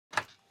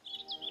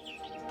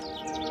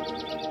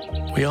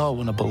We all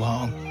want to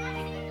belong.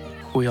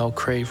 We all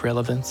crave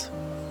relevance.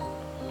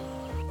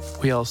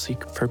 We all seek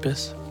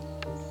purpose.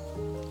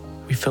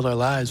 We fill our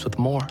lives with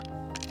more.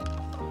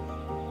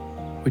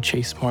 We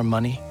chase more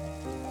money,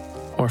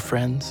 more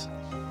friends,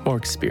 more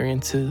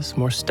experiences,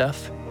 more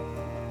stuff.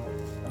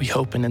 We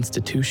hope in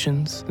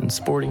institutions and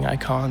sporting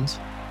icons,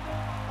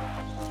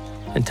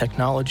 in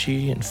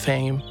technology and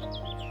fame.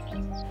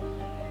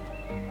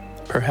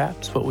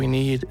 Perhaps what we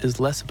need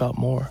is less about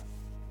more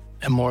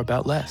and more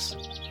about less.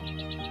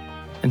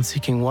 In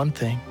seeking one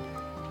thing,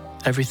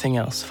 everything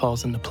else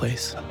falls into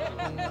place.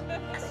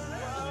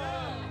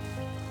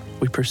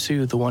 We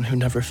pursue the one who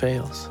never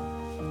fails,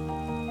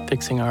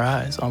 fixing our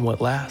eyes on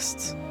what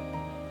lasts,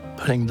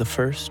 putting the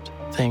first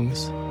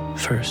things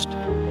first.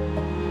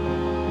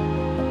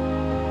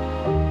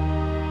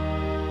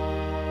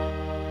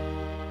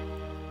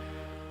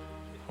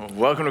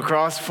 Welcome to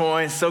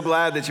Crosspoint. So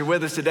glad that you're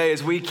with us today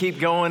as we keep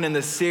going in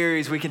this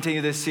series. We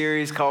continue this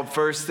series called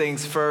First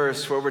Things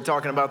First, where we're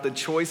talking about the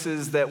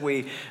choices that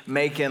we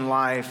make in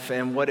life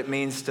and what it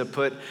means to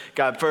put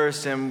God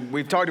first. And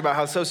we've talked about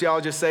how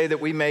sociologists say that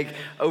we make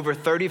over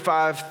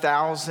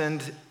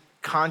 35,000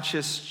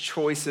 conscious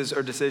choices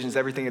or decisions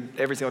every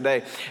single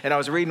day. And I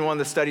was reading one of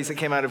the studies that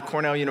came out of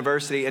Cornell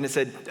University, and it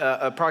said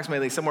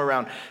approximately somewhere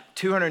around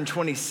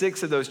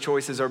 226 of those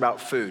choices are about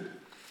food.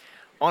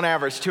 On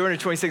average,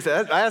 226,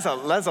 that's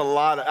a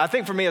lot. I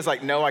think for me, it's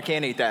like, no, I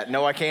can't eat that.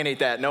 No, I can't eat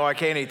that. No, I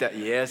can't eat that.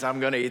 Yes,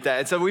 I'm going to eat that.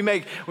 And so we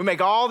make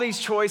all these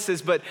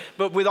choices, but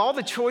with all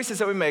the choices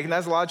that we make, and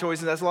that's a lot of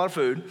choices, that's a lot of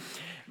food,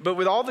 but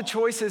with all the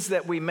choices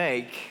that we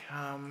make,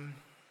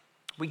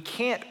 we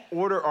can't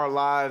order our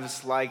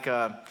lives like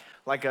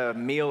a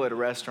meal at a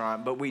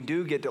restaurant, but we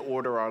do get to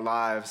order our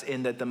lives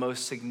in that the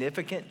most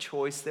significant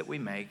choice that we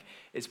make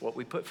is what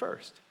we put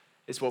first.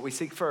 It's what we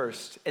seek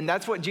first. And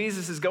that's what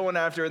Jesus is going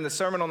after in the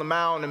Sermon on the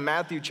Mount in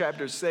Matthew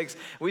chapter 6.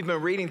 We've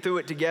been reading through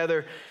it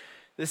together.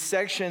 This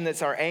section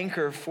that's our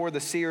anchor for the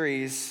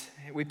series,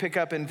 we pick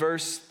up in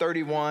verse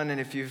 31.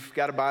 And if you've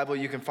got a Bible,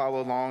 you can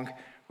follow along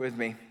with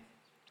me.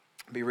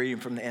 I'll be reading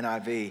from the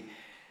NIV.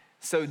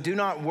 So do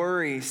not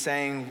worry,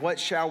 saying, what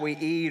shall we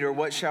eat, or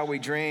what shall we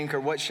drink, or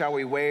what shall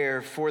we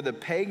wear? For the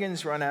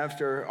pagans run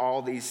after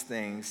all these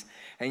things,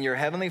 and your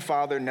heavenly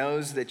Father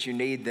knows that you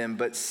need them.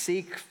 But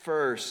seek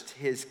first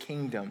his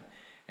kingdom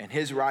and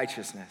his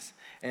righteousness,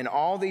 and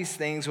all these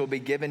things will be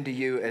given to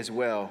you as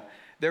well.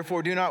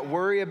 Therefore, do not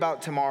worry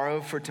about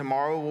tomorrow, for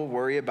tomorrow will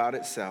worry about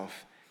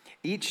itself.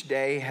 Each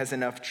day has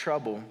enough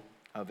trouble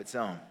of its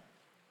own.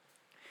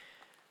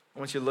 I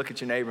want you to look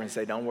at your neighbor and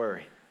say, don't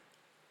worry.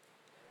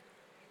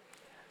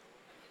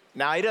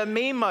 Now, it doesn't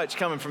mean much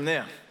coming from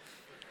them.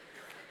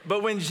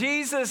 But when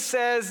Jesus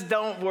says,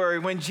 don't worry,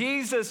 when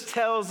Jesus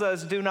tells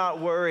us, do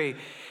not worry,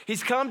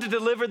 he's come to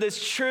deliver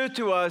this truth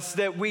to us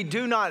that we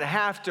do not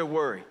have to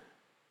worry.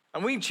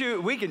 And we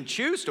can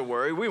choose to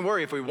worry. We can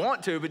worry if we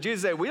want to, but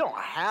Jesus said we don't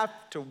have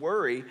to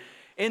worry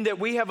in that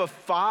we have a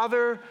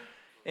Father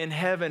in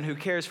heaven who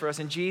cares for us,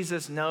 and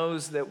Jesus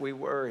knows that we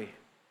worry.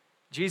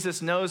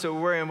 Jesus knows that we're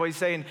worrying. What he's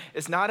saying,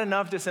 it's not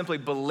enough to simply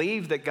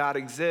believe that God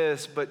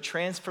exists, but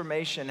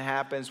transformation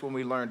happens when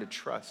we learn to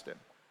trust him.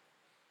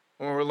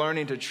 When we're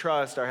learning to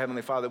trust our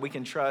Heavenly Father, we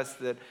can trust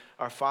that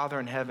our Father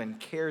in heaven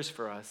cares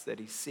for us, that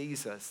he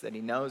sees us, that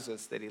he knows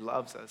us, that he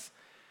loves us,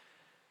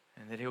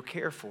 and that he'll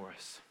care for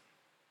us.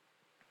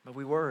 But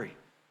we worry.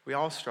 We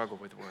all struggle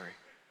with worry.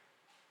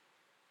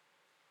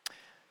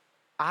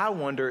 I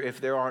wonder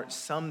if there aren't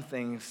some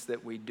things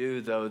that we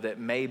do, though, that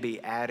may be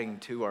adding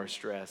to our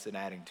stress and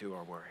adding to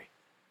our worry,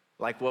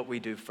 like what we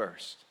do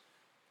first.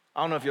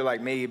 I don't know if you're like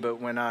me, but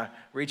when I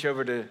reach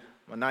over to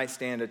my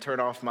nightstand to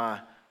turn off my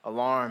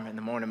alarm in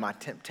the morning, my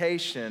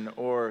temptation,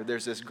 or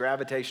there's this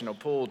gravitational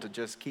pull to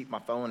just keep my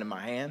phone in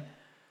my hand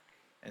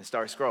and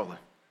start scrolling.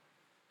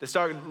 To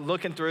start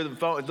looking through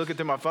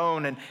my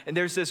phone, and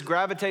there's this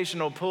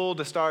gravitational pull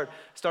to start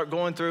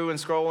going through and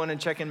scrolling and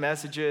checking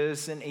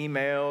messages and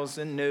emails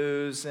and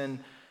news and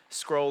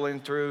scrolling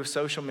through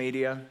social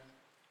media.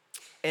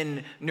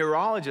 And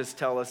neurologists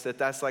tell us that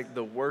that's like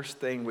the worst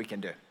thing we can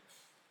do.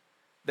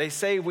 They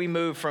say we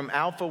move from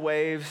alpha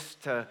waves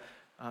to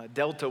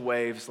delta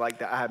waves like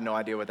that. I have no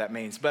idea what that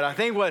means. But I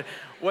think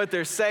what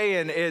they're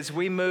saying is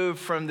we move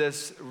from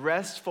this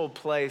restful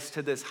place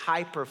to this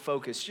hyper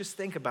focus. Just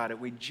think about it.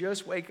 We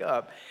just wake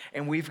up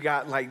and we've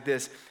got like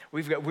this,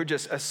 we're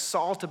just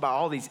assaulted by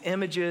all these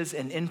images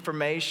and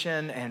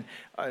information and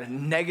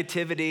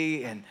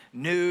negativity and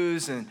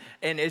news. And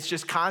it's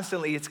just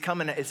constantly, it's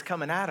coming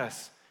at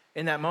us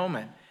in that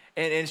moment.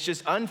 And it's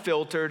just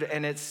unfiltered,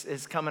 and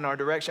it's coming our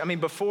direction. I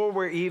mean, before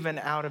we're even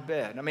out of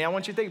bed. I mean, I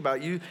want you to think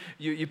about it.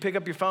 You pick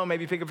up your phone,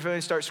 maybe you pick up your phone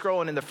and start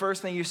scrolling, and the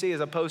first thing you see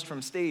is a post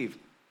from Steve.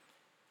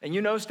 And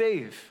you know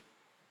Steve.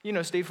 You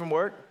know Steve from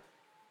work.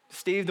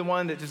 Steve, the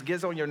one that just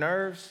gets on your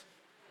nerves.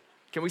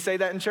 Can we say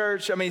that in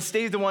church? I mean,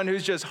 Steve, the one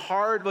who's just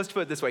hard. Let's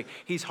put it this way.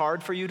 He's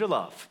hard for you to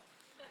love.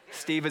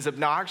 Steve is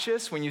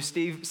obnoxious. When you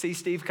see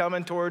Steve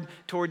coming toward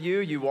you,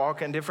 you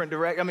walk in different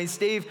direction. I mean,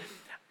 Steve...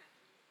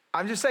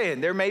 I'm just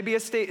saying, there may be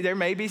Steve.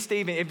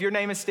 If your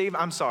name is Steve,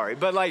 I'm sorry.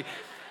 But like,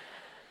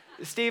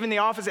 Steve in the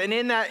office, and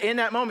in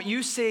that moment,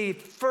 you see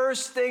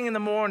first thing in the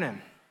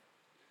morning,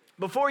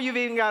 before you've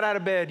even got out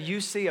of bed,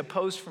 you see a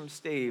post from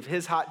Steve,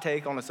 his hot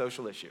take on a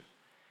social issue.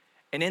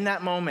 And in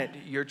that moment,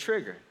 you're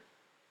triggered.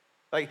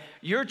 Like,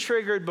 you're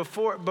triggered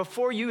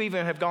before you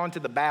even have gone to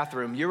the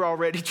bathroom. You're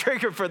already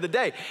triggered for the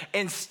day.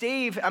 And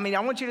Steve, I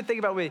want you to think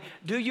about,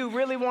 do you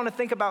really want to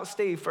think about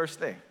Steve first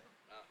thing?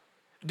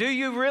 Do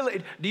you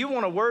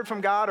want a word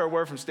from God or a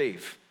word from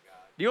Steve?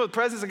 Do you want the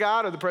presence of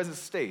God or the presence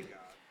of Steve?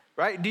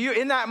 Right?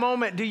 In that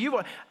moment,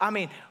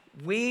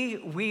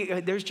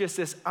 there's just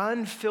this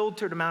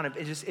unfiltered amount of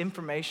just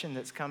information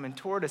that's coming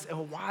toward us.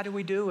 And why do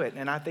we do it?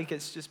 And I think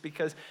it's just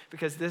because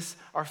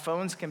our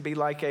phones can be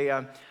like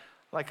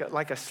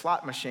a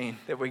slot machine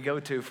that we go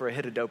to for a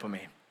hit of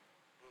dopamine.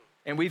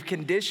 And we've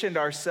conditioned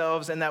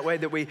ourselves in that way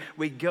that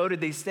we go to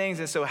these things.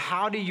 And so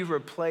how do you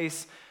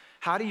replace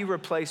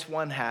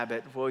one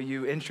habit? Well,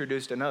 you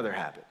introduced another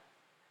habit.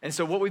 And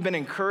so what we've been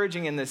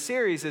encouraging in this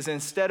series is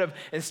instead of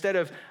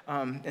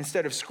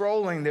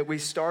scrolling, that we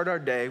start our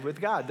day with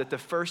God, that the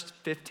first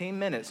 15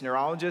 minutes,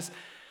 neurologists,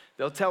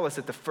 they'll tell us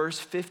that the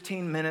first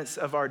 15 minutes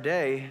of our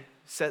day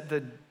set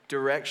the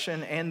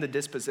direction and the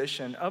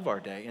disposition of our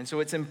day. And so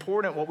it's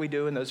important what we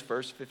do in those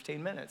first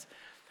 15 minutes.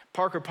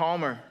 Parker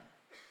Palmer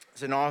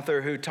is an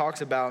author who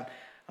talks about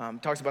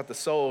the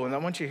soul, and I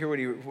want you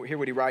to hear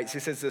what he writes. He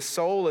says, the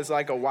soul is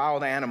like a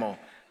wild animal,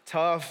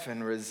 tough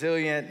and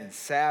resilient and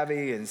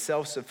savvy and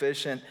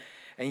self-sufficient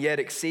and yet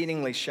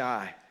exceedingly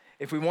shy.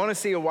 If we want to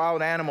see a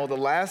wild animal, the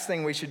last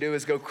thing we should do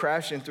is go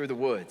crashing through the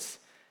woods,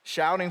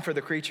 shouting for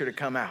the creature to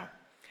come out.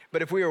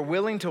 But if we are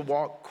willing to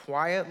walk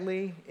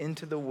quietly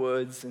into the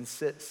woods and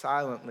sit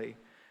silently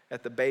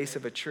at the base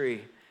of a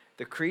tree,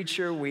 the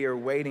creature we are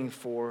waiting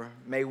for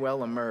may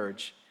well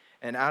emerge,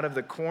 and out of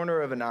the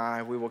corner of an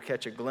eye we will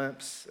catch a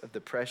glimpse of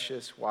the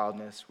precious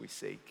wildness we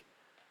seek.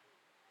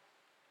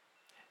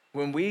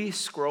 When we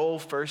scroll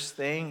first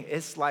thing,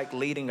 it's like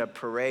leading a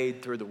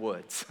parade through the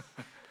woods,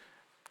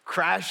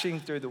 crashing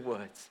through the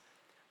woods.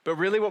 But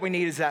really what we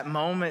need is that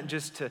moment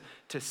just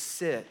to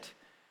sit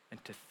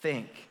and to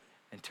think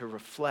and to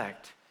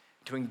reflect,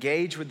 to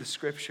engage with the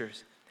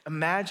scriptures.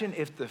 Imagine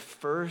if the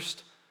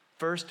first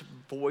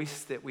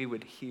voice that we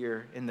would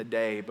hear in the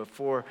day,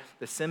 before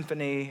the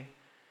symphony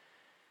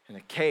and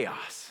the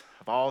chaos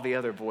of all the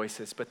other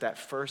voices, but that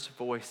first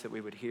voice that we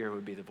would hear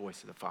would be the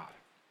voice of the Father.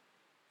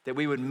 That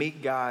we would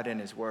meet God in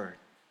his word.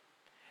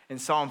 In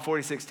Psalm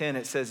 46:10,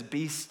 it says,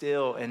 be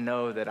still and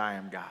know that I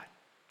am God.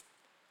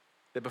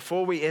 That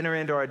before we enter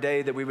into our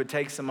day, that we would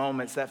take some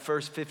moments, that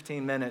first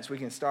 15 minutes, we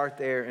can start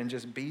there and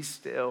just be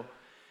still.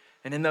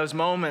 And in those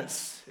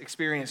moments,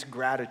 experience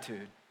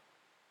gratitude.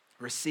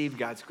 Receive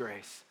God's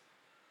grace.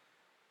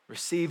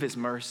 Receive his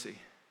mercy.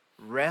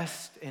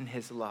 Rest in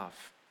his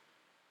love.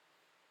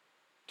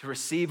 To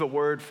receive a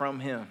word from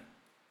him.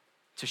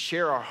 To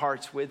share our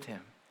hearts with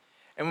him.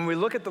 And when we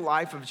look at the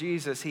life of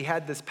Jesus, he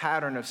had this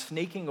pattern of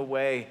sneaking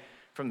away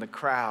from the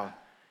crowd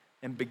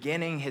and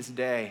beginning his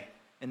day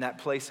in that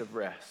place of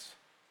rest,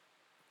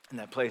 in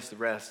that place of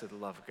rest of the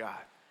love of God.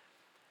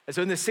 And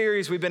so in this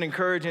series, we've been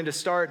encouraging to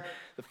start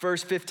the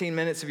first 15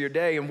 minutes of your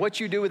day. And what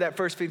you do with that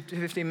first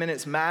 15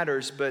 minutes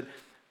matters, but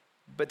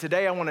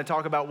today I want to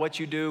talk about what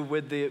you do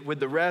with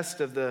the rest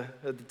of the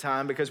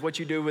time, because what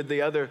you do with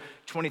the other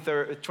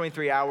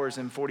 23 hours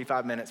and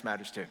 45 minutes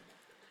matters too.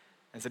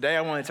 And today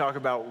I want to talk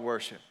about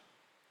worship.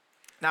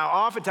 Now,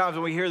 oftentimes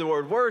when we hear the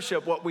word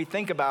worship, what we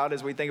think about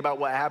is we think about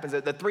what happens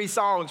at the 3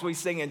 songs we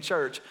sing in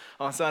church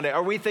on Sunday.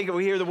 Or we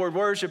hear the word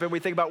worship and we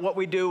think about what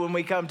we do when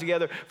we come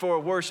together for a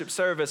worship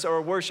service or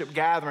a worship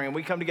gathering, and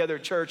we come together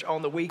at church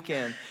on the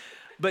weekend.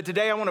 But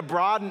today I want to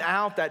broaden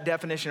out that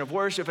definition of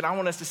worship, and I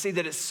want us to see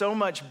that it's so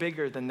much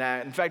bigger than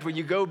that. In fact, when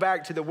you go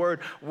back to the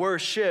word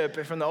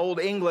worship from the Old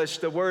English,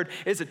 the word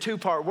is a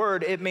 2-part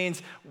word. It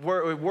means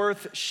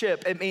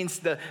worthship. It means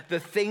the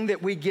thing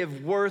that we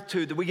give worth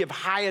to, that we give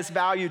highest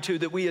value to,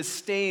 that we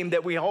esteem,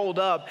 that we hold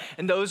up.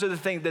 And those are the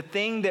thing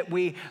that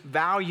we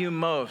value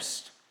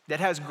most, that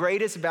has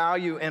greatest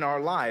value in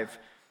our life.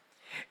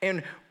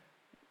 And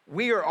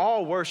we are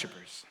all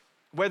worshipers.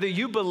 Whether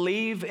you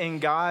believe in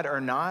God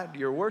or not,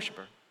 you're a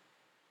worshiper.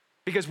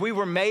 Because we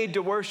were made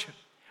to worship.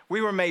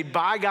 We were made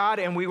by God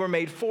and we were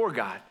made for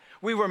God.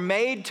 We were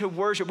made to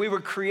worship. We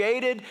were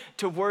created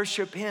to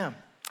worship him.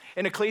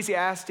 In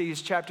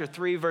Ecclesiastes chapter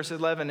 3, verse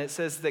 11, it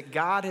says that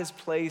God has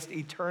placed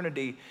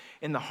eternity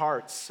in the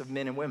hearts of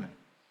men and women.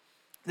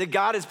 That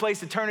God has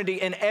placed eternity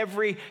in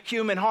every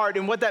human heart.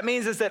 And what that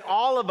means is that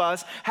all of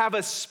us have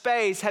this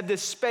space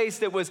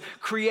that was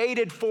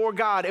created for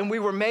God, and we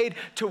were made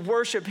to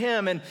worship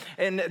him.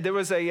 And there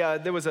was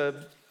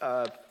a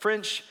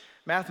French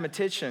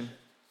mathematician,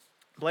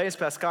 Blaise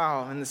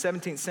Pascal, in the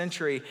 17th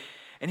century,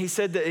 and he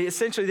said that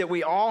essentially that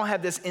we all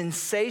have this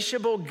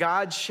insatiable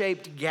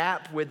God-shaped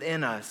gap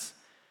within us,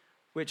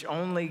 which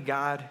only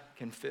God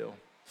can fill.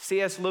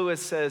 C.S.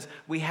 Lewis says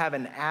we have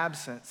an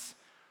absence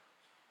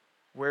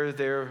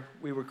where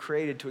we were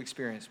created to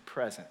experience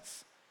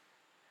presence.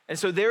 And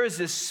so there is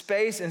this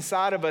space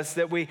inside of us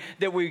that we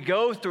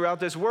go throughout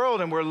this world,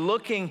 and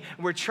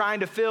we're trying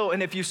to fill.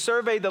 And if you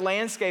survey the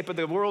landscape of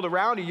the world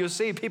around you, you'll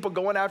see people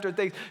going after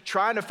things,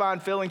 trying to find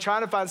filling,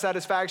 trying to find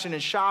satisfaction in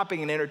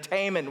shopping and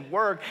entertainment and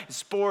work and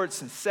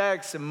sports and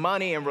sex and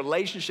money and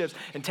relationships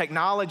and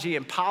technology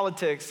and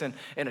politics and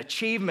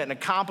achievement and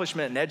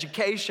accomplishment and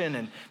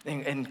education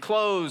and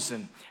clothes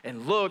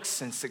and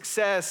looks and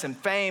success and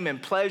fame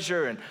and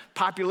pleasure and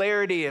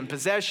popularity and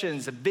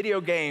possessions and video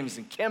games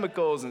and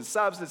chemicals and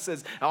substances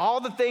and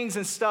all the things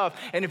and stuff.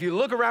 And if you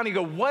look around and you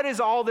go, what is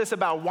all this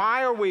about?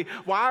 Why are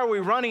we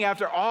running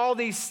after all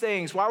these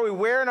things? Why are we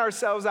wearing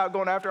ourselves out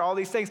going after all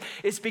these things?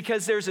 It's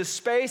because there's a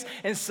space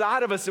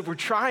inside of us that we're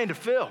trying to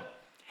fill.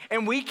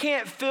 And we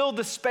can't fill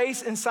the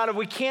space inside of,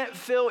 we can't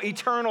fill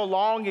eternal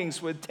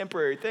longings with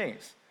temporary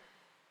things.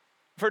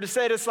 For to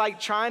say it's like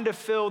trying to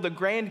fill the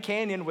Grand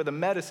Canyon with a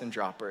medicine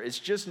dropper. It's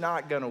just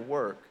not going to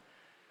work.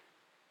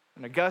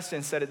 And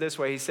Augustine said it this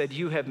way. He said,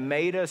 you have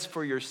made us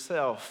for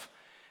yourself,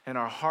 and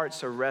our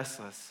hearts are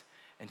restless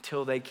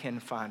until they can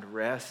find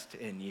rest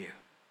in you.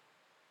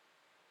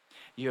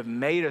 You have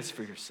made us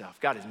for yourself.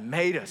 God has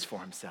made us for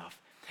himself,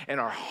 and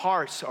our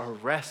hearts are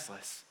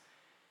restless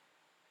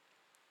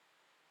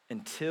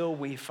until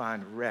we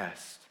find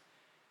rest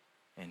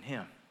in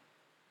him.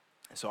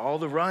 And so all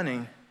the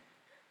running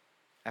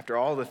after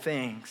all the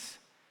things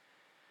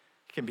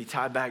can be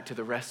tied back to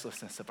the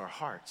restlessness of our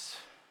hearts,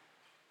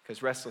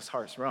 because restless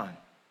hearts run.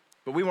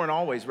 But we weren't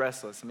always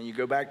restless. I mean, you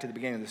go back to the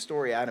beginning of the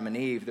story, Adam and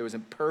Eve, there was a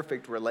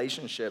perfect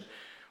relationship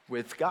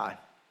with God.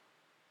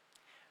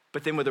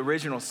 But then with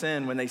original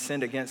sin, when they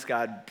sinned against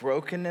God,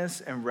 brokenness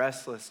and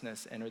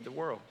restlessness entered the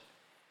world.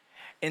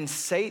 And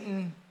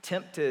Satan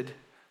tempted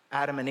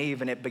Adam and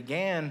Eve, and it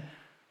began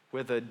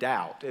with a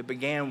doubt. It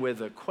began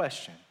with a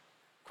question.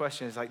 The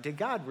question is like, did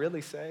God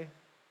really say?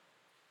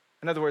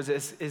 In other words,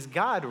 is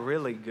God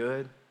really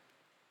good?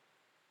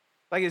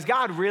 Like, is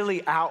God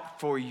really out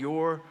for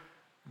your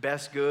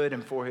best good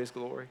and for his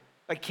glory?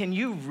 Like, can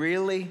you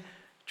really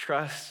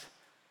trust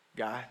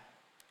God?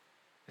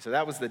 And so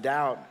that was the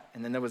doubt,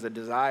 and then there was a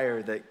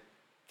desire that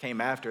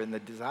came after, and the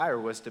desire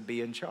was to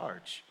be in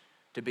charge,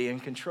 to be in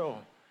control,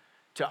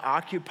 to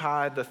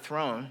occupy the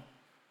throne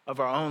of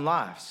our own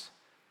lives,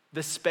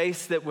 the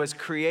space that was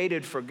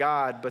created for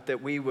God, but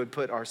that we would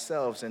put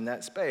ourselves in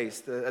that space,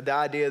 the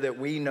idea that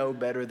we know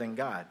better than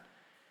God.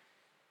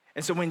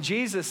 And so when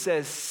Jesus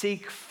says,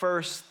 seek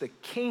first the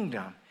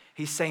kingdom,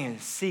 he's saying,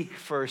 seek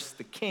first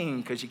the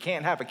king, because you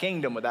can't have a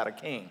kingdom without a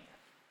king.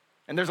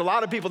 And there's a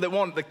lot of people that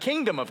want the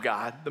kingdom of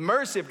God, the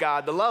mercy of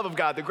God, the love of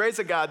God, the grace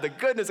of God, the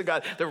goodness of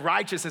God, the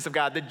righteousness of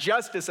God, the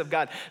justice of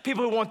God.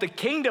 People who want the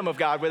kingdom of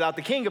God without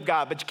the king of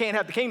God, but you can't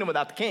have the kingdom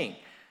without the king.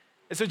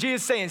 And so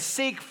Jesus is saying,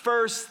 seek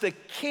first the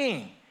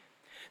king.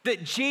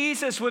 That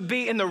Jesus would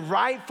be in the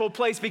rightful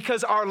place,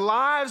 because our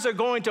lives are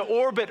going to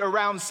orbit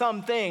around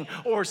something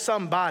or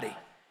somebody.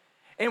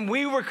 And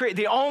we were created,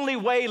 the only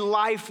way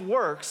life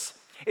works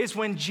is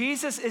when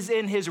Jesus is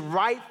in his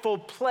rightful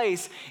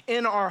place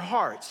in our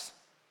hearts.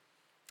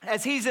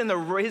 As he's in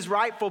his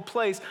rightful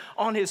place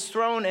on his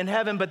throne in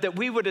heaven, but that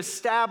we would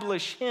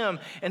establish him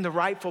in the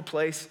rightful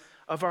place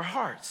of our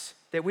hearts.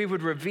 That we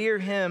would revere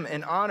him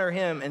and honor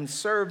him and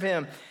serve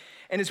him.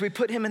 And as we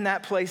put him in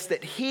that place,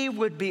 that he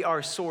would be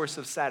our source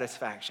of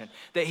satisfaction,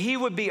 that he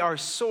would be our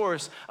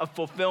source of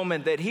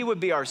fulfillment, that he would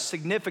be our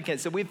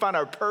significance, that we find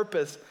our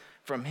purpose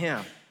from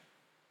him.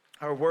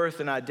 Our worth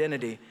and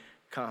identity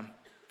come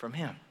from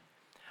him.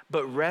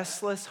 But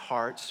restless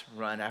hearts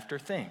run after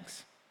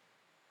things.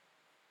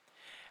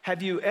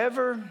 Have you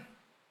ever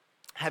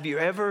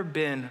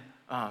been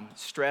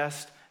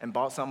stressed and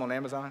bought something on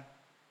Amazon?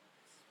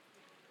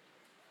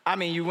 I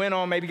mean, you went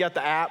on, maybe got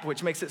the app,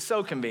 which makes it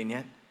so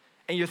convenient.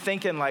 And you're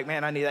thinking like,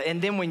 man, I need that. And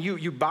then when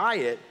you buy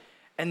it,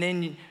 and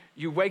then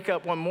you wake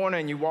up one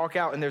morning and you walk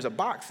out and there's a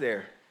box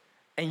there.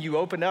 And you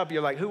open up,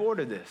 you're like, who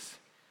ordered this?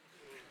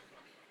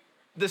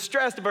 The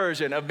stressed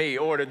version of me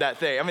ordered that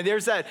thing. I mean,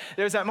 there's that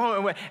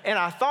moment and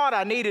I thought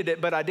I needed it,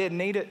 but I didn't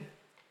need it.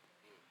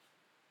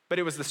 But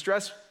it was the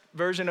stressed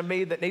version of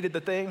me that needed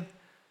the thing.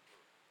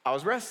 I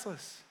was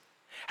restless.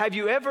 Have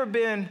you ever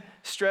been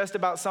stressed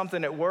about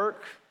something at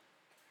work?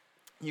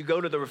 You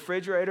go to the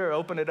refrigerator,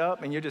 open it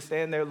up, and you're just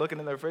standing there looking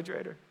in the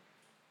refrigerator.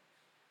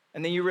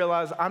 And then you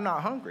realize, I'm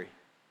not hungry.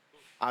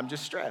 I'm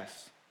just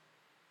stressed.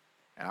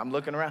 And I'm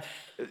looking around.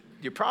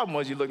 Your problem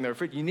was you look in the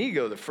refrigerator. You need to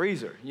go to the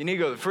freezer. You need to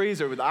go to the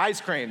freezer with the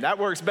ice cream. That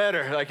works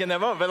better, like in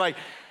that moment. But like,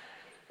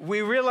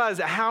 we realize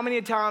that how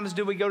many times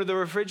do we go to the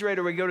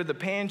refrigerator, we go to the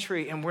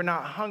pantry, and we're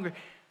not hungry?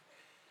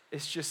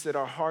 It's just that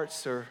our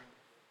hearts are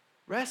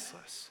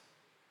restless.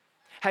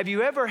 Have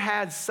you ever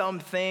had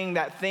something,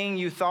 that thing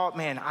you thought,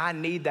 man, I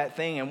need that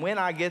thing, and when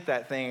I get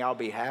that thing, I'll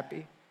be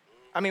happy?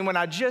 I mean, when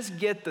I just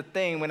get the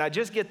thing, when I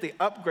just get the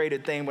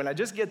upgraded thing, when I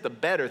just get the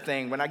better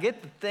thing, when I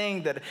get the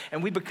thing that,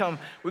 and we become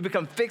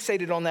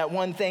fixated on that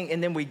one thing,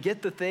 and then we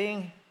get the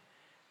thing,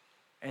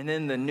 and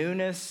then the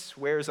newness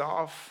wears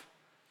off,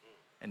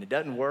 and it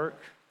doesn't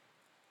work,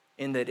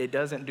 in that it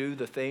doesn't do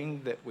the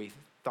thing that we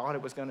thought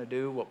it was going to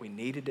do, what we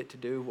needed it to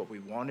do, what we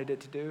wanted it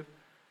to do.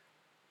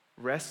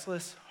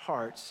 restless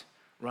hearts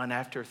run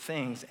after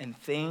things, and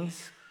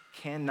things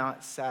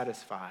cannot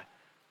satisfy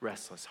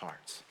restless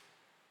hearts.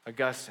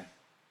 Augustine,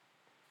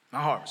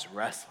 my heart was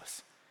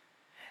restless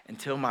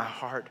until my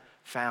heart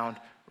found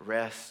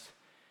rest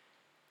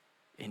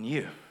in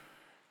you.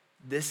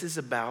 This is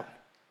about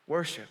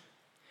worship.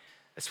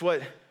 That's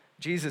what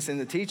Jesus in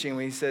the teaching,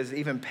 when he says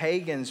even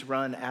pagans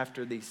run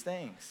after these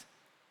things.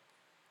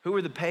 Who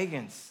were the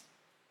pagans?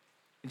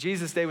 In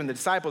Jesus' day, when the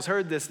disciples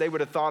heard this, they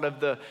would have thought of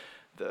the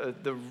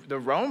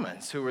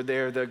Romans who were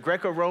there, the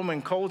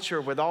Greco-Roman culture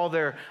with all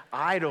their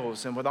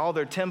idols and with all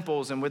their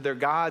temples and with their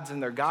gods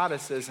and their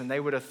goddesses. And they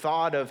would have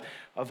thought of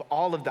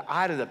all of the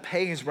idols. The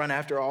pagans run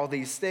after all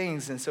these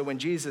things. And so when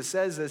Jesus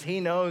says this, he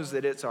knows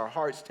that it's our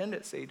heart's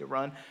tendency to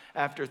run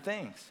after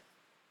things,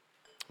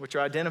 which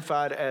are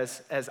identified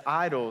as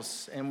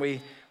idols. And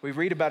we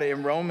read about it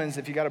in Romans,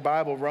 if you got a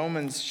Bible,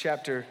 Romans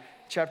chapter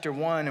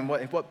 1. And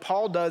what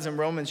Paul does in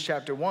Romans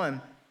chapter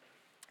 1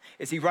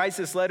 is he writes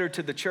this letter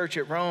to the church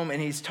at Rome,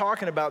 and he's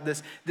talking about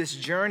this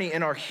journey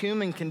in our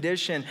human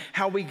condition,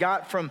 how we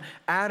got from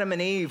Adam and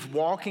Eve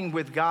walking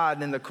with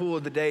God in the cool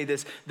of the day,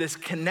 this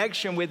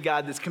connection with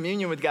God, this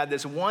communion with God,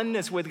 this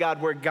oneness with God,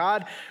 where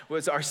God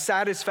was our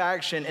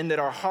satisfaction and that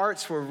our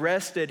hearts were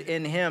rested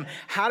in him.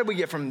 How do we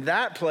get from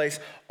that place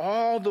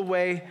all the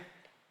way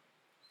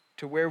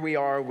to where we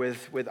are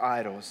with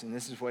idols? And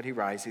this is what he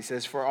writes. He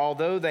says, "For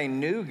although they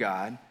knew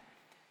God,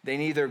 they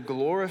neither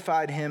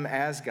glorified him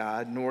as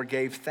God nor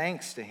gave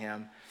thanks to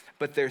him,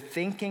 but their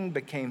thinking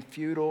became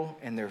futile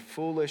and their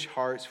foolish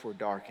hearts were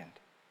darkened.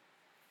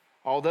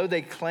 Although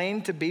they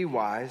claimed to be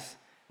wise,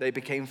 they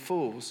became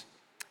fools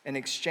and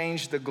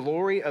exchanged the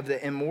glory of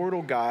the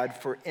immortal God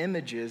for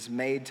images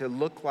made to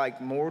look like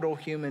mortal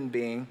human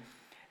beings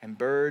and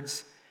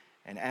birds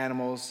and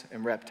animals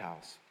and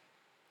reptiles.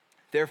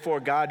 Therefore,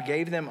 God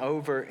gave them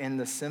over in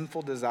the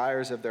sinful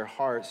desires of their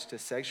hearts to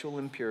sexual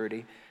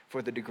impurity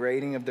for the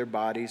degrading of their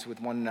bodies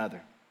with one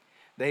another.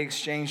 They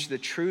exchanged the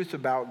truth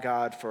about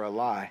God for a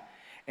lie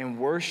and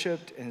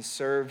worshiped and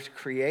served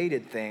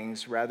created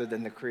things rather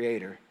than the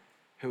Creator,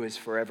 who is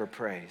forever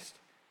praised.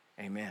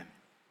 Amen."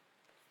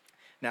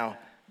 Now,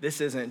 this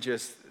isn't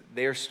just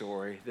their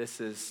story. This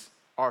is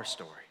our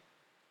story.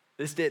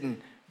 This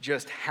didn't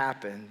just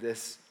happen.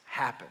 This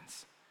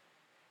happens.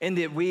 In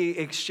that we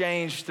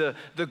exchange the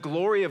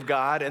glory of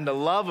God and the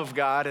love of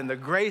God and the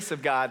grace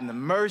of God and the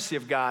mercy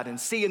of God and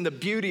seeing the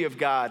beauty of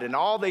God and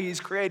all that he's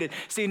created,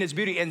 seeing his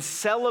beauty and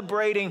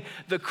celebrating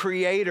the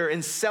Creator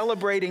and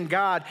celebrating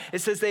God. It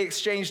says they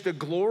exchanged the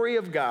glory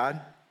of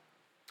God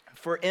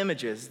for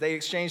images. They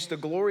exchanged the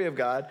glory of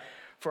God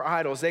for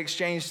idols. They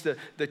exchanged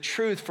the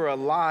truth for a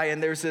lie.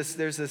 And there's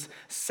this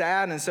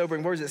sad and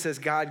sobering words that says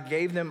God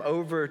gave them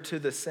over to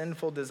the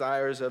sinful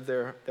desires of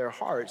their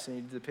hearts.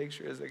 And the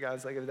picture is that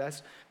God's like, if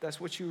that's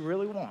what you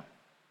really want,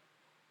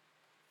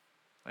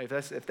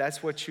 if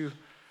that's what you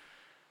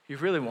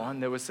really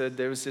want, there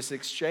was this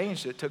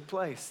exchange that took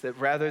place, that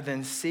rather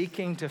than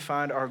seeking to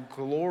find our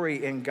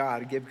glory in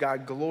God, give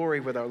God glory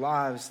with our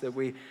lives, that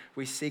we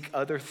seek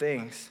other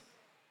things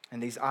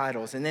and these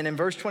idols. And then in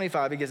verse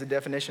 25, he gives a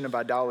definition of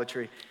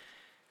idolatry.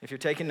 If you're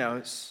taking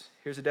notes,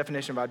 here's a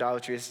definition of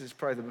idolatry. This is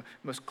probably the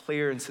most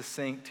clear and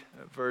succinct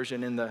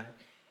version in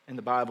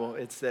the Bible.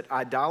 It's that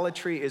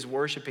idolatry is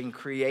worshiping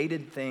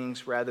created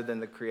things rather than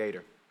the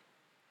Creator.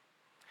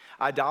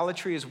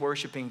 Idolatry is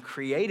worshiping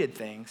created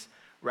things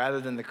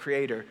rather than the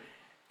Creator.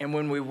 And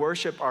when we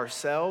worship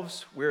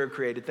ourselves, we're a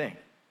created thing.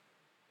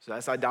 So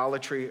that's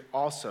idolatry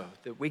also,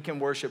 that we can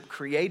worship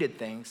created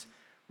things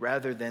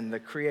rather than the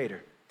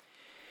Creator.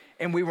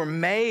 And we were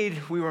made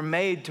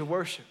to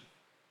worship.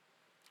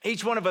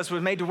 Each one of us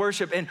was made to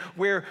worship, and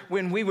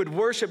when we would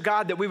worship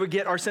God, that we would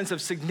get our sense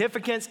of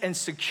significance and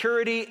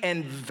security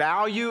and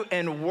value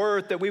and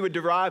worth, that we would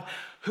derive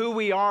who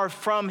we are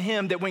from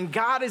him, that when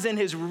God is in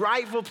his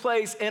rightful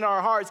place in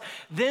our hearts,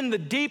 then the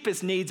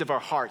deepest needs of our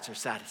hearts are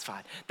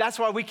satisfied. That's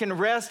why we can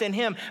rest in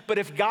him. But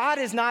if God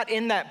is not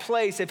in that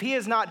place, if he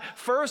is not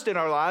first in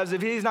our lives,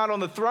 if he's not on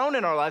the throne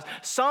in our lives,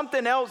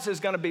 something else is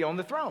going to be on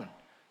the throne.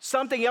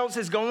 Something else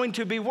is going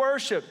to be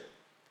worshiped.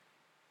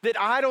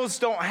 That idols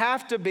don't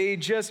have to be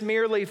just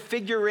merely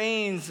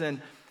figurines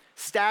and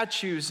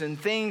statues and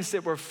things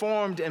that were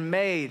formed and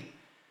made,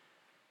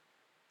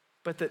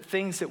 but that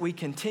things that we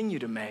continue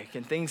to make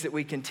and things that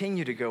we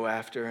continue to go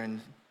after. And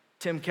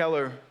Tim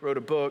Keller wrote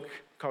a book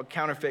called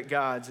Counterfeit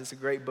Gods. It's a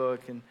great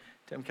book, and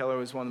Tim Keller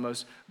was one of the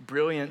most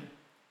brilliant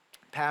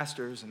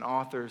pastors and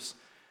authors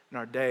in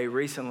our day.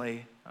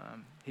 Recently,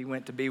 he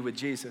went to be with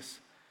Jesus.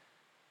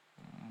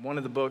 One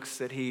of the books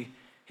that he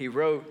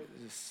wrote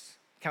is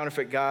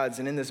Counterfeit Gods.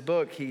 And in this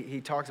book,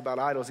 he talks about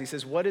idols. He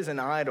says, what is an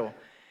idol?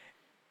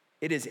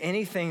 It is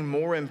anything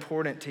more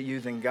important to you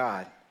than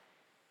God.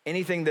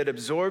 Anything that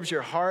absorbs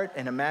your heart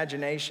and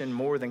imagination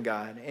more than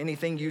God.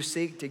 Anything you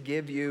seek to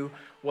give you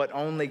what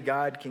only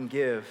God can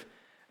give.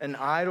 An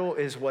idol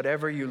is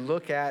whatever you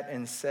look at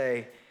and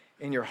say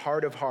in your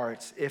heart of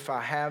hearts, if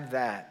I have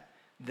that,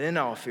 then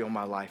I'll feel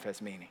my life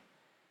has meaning.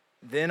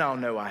 Then I'll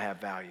know I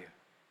have value.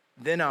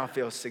 Then I'll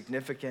feel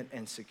significant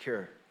and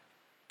secure.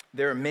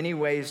 There are many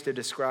ways to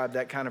describe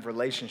that kind of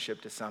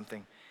relationship to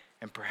something,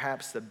 and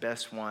perhaps the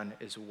best one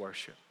is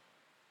worship.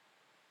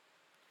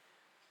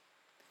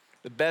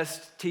 The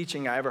best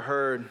teaching I ever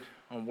heard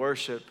on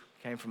worship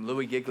came from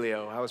Louis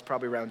Giglio. I was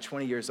probably around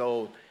 20 years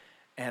old,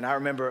 and I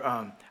remember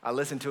I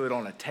listened to it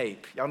on a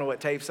tape. Y'all know what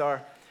tapes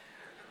are?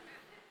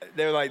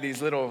 They're like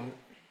these little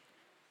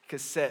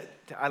cassette,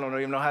 I don't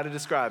even know how to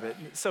describe it.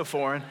 It's so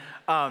foreign.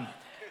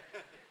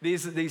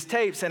 These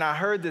tapes, and I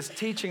heard this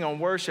teaching on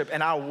worship,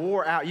 and I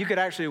wore out, you could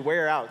actually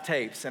wear out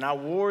tapes, and I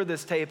wore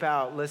this tape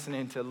out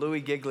listening to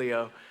Louis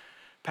Giglio,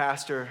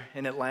 pastor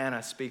in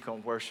Atlanta, speak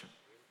on worship.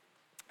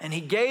 And he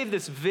gave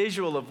this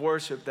visual of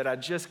worship that I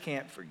just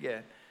can't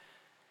forget.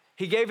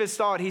 He gave his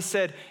thought, he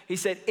said,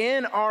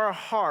 in our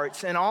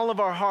hearts, in all of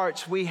our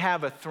hearts, we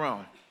have a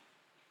throne.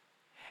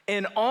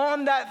 And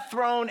on that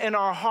throne in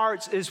our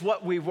hearts is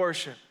what we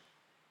worship.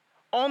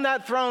 On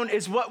that throne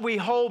is what we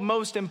hold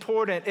most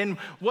important. And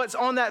what's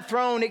on that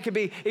throne, it can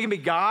be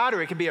God,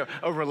 or it can be a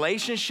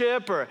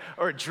relationship, or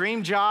a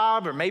dream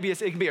job, or maybe it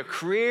can be a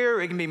career,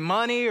 or it can be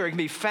money, or it can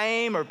be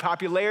fame or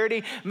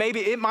popularity. Maybe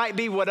it might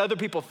be what other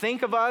people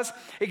think of us.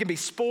 It can be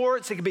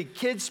sports, it can be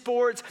kids'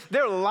 sports.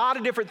 There are a lot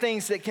of different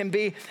things that can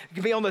be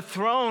on the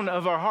throne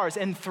of our hearts,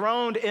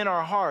 enthroned in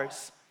our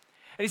hearts.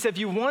 And he said, if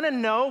you want to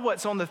know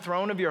what's on the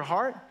throne of your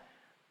heart,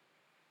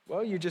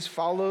 well, you just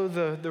follow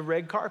the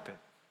red carpet.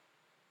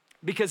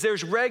 Because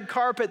there's red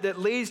carpet that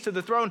leads to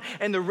the throne,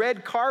 and the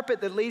red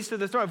carpet that leads to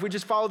the throne, if we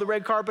just follow the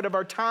red carpet of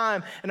our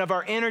time and of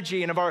our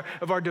energy and of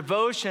our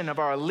devotion, of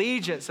our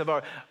allegiance, of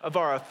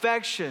our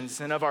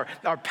affections and of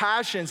our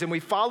passions, and we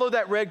follow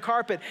that red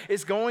carpet,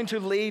 it's going to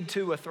lead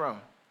to a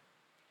throne.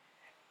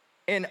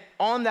 And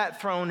on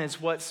that throne is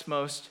what's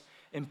most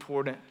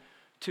important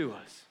to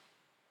us.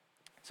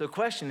 So the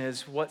question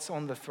is, what's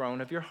on the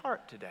throne of your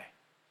heart today?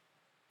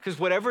 Because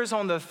whatever is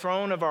on the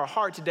throne of our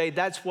heart today,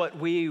 that's what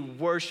we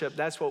worship.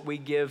 That's what we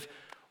give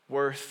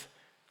worth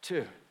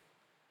to.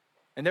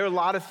 And there are a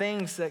lot of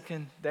things that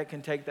can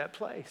take that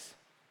place.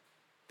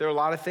 There are a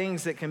lot of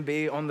things that can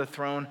be on the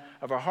throne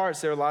of our hearts.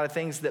 There are a lot of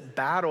things that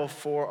battle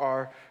for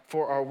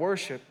our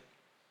worship.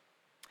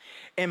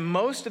 And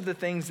most of the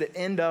things that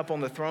end up on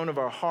the throne of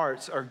our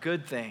hearts are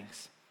good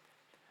things.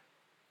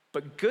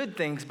 But good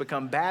things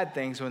become bad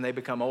things when they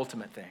become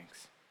ultimate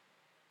things.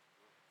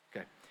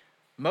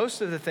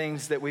 Most of the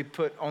things that we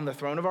put on the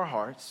throne of our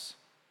hearts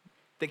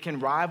that can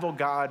rival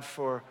God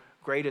for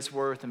greatest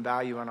worth and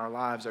value in our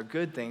lives are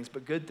good things,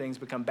 but good things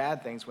become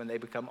bad things when they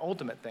become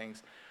ultimate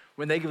things,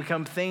 when they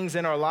become things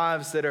in our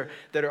lives that are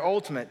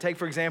ultimate. Take,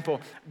 for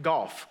example,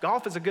 golf.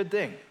 Golf is a good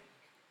thing.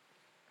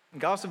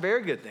 Golf's a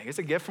very good thing. It's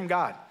a gift from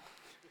God.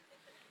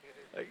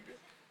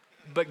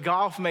 But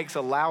golf makes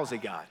a lousy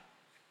God.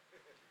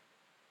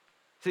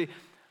 See,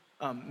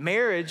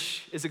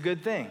 marriage is a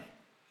good thing.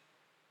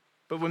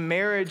 But when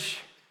marriage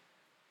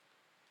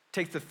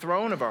takes the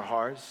throne of our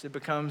hearts, it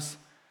becomes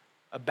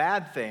a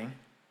bad thing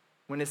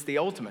when it's the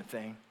ultimate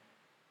thing.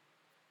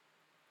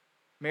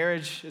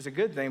 Marriage is a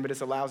good thing, but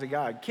it's a lousy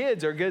God.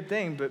 Kids are a good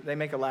thing, but they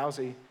make a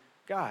lousy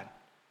God.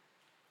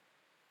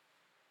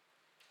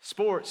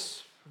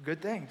 Sports are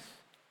good things,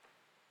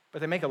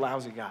 but they make a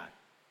lousy God.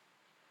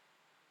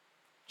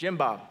 Jim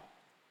Bob.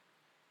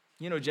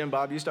 You know Jim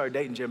Bob. You started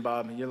dating Jim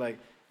Bob, and you're like,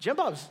 Jim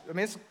Bob's,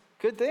 it's a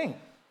good thing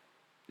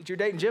that you're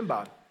dating Jim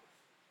Bob.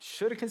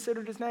 Should have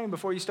considered his name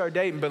before you start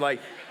dating, but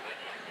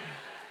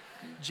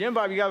Jim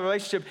Bob, you got a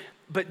relationship,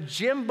 but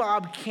Jim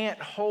Bob can't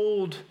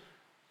hold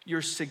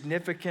your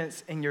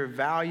significance and your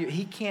value.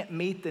 He can't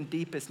meet the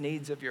deepest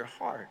needs of your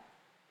heart.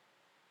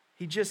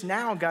 He just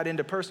now got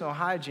into personal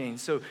hygiene.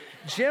 So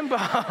Jim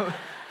Bob,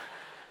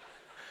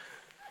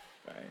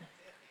 right?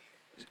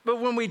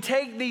 But when we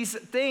take these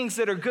things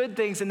that are good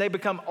things and they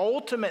become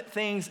ultimate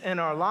things in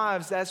our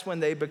lives, that's when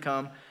they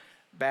become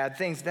bad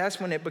things. That's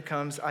when it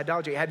becomes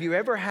idolatry. Have you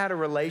ever had a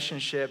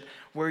relationship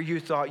where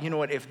you thought, you know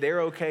what, if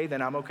they're okay,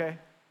 then I'm okay?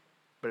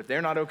 But if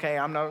they're not okay,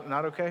 I'm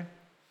not okay?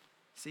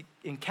 See,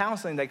 in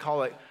counseling, they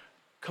call it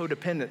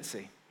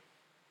codependency.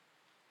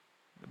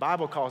 The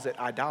Bible calls it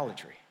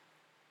idolatry.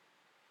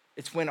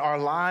 It's when our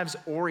lives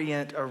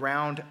orient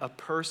around a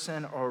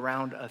person or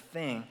around a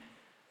thing,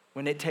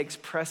 when it takes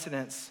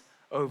precedence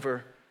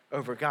over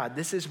God.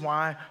 This is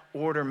why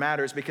order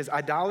matters, because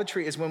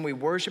idolatry is when we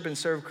worship and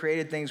serve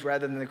created things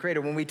rather than the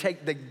Creator. When we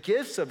take the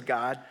gifts of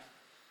God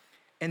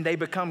and they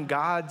become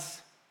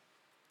gods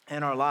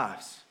in our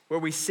lives, where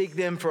we seek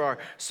them for our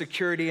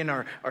security and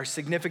our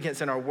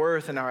significance and our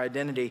worth and our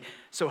identity.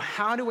 So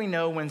how do we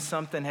know when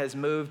something has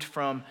moved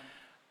from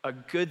a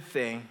good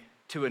thing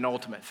to an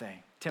ultimate thing?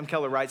 Tim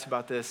Keller writes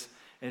about this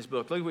in his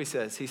book. Look what he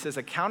says. He says,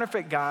 a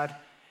counterfeit God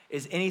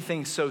is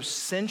anything so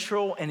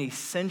central and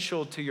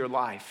essential to your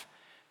life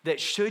that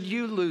should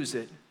you lose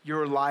it,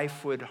 your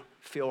life would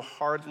feel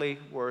hardly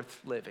worth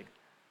living.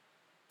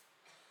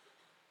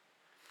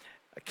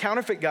 A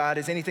counterfeit God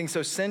is anything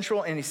so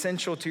central and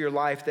essential to your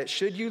life that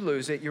should you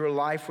lose it, your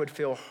life would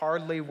feel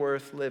hardly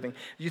worth living.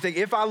 You think,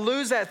 if I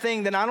lose that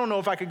thing, then I don't know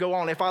if I could go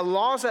on. If I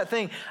lost that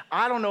thing,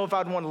 I don't know if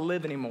I'd want to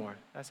live anymore.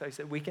 That's how he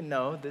said we can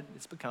know that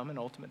it's become an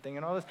ultimate thing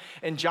and all this.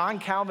 And John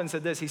Calvin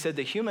said this. He said,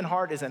 the human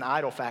heart is an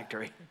idol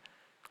factory,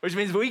 which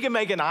means we can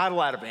make an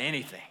idol out of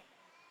anything,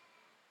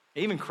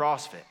 even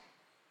CrossFit.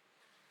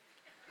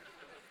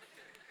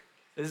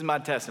 This is my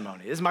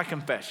testimony. This is my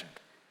confession.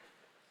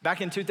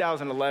 Back in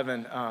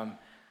 2011,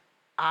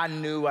 I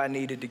knew I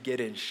needed to get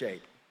in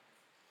shape.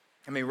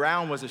 I mean,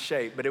 round was a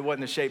shape, but it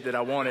wasn't the shape that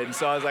I wanted. And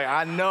so I was like,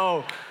 I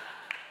know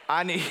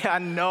I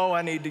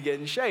need to get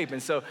in shape.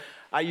 And so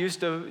I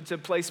used to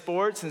play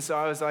sports. And so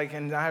I was like,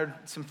 and I heard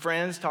some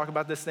friends talk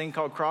about this thing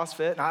called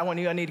CrossFit. And I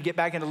knew I need to get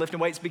back into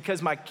lifting weights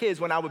because my kids,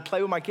 when I would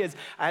play with my kids,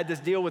 I had this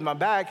deal with my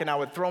back and I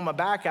would throw my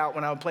back out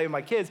when I would play with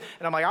my kids.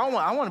 And I'm like, I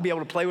want to be able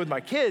to play with my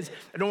kids.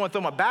 I don't want to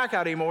throw my back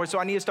out anymore. So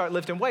I need to start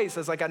lifting weights.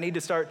 So it's like, I need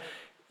to start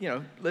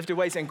lifted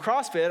weights. In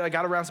CrossFit, I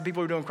got around some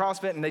people who were doing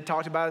CrossFit and they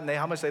talked about it and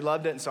how much they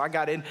loved it. And so I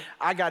got in,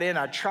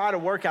 I tried to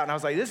work out and I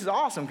was like, this is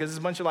awesome because it's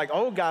a bunch of like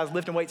old guys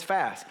lifting weights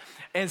fast.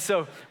 And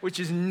so,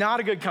 which is not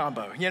a good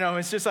combo,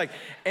 it's just like,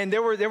 and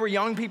there were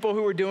young people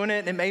who were doing it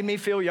and it made me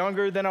feel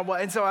younger than I was.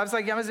 And so I was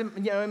like,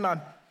 in my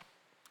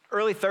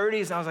early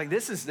 30s and I was like,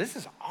 this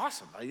is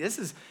awesome. Like, this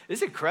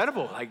is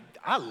incredible. Like,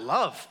 I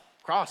love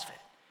CrossFit.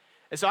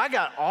 And so I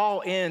got all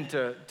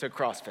into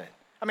CrossFit.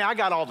 I mean, I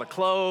got all the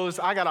clothes,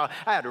 I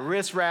had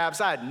wrist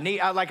wraps, I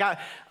had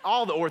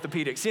all the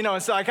orthopedics,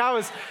 and so like I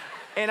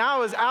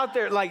was out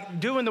there like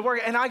doing the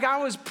work, and I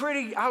was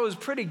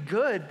pretty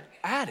good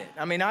at it.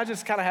 I mean, I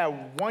just kind of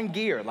had one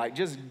gear, like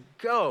just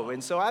go.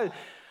 And so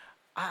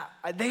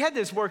they had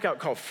this workout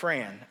called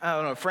Fran. I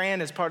don't know,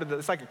 Fran is part of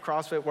it's like a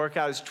CrossFit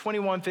workout. It's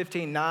 21,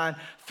 15, 9,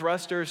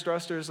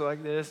 thrusters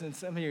like this, and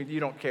some of you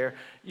don't care,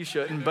 you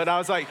shouldn't, but I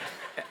was like,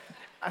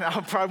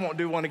 I probably won't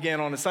do one again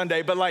on a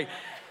Sunday, but like,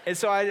 and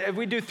so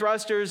we do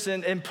thrusters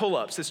and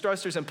pull-ups. It's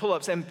thrusters and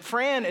pull-ups. And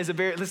Fran is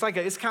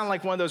it's kind of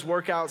like one of those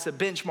workouts, a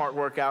benchmark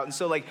workout. And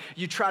so like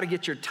you try to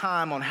get your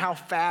time on how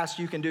fast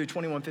you can do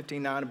 21,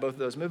 15, 9 in both of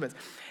those movements.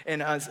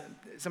 And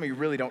some of you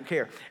really don't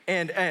care.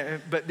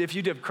 But if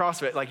you did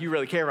CrossFit, like you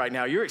really care right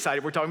now. You're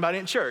excited. We're talking about it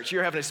in church.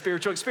 You're having a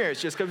spiritual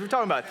experience just because we're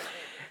talking about it.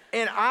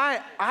 And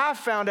I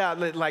found out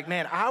that, like,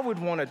 man, I would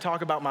want to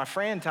talk about my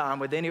Fran time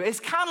with anyone. It's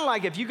kind of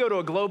like if you go to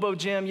a Globo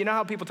gym, you know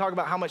how people talk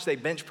about how much they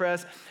bench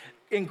press?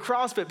 In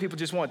CrossFit, people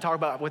just want to talk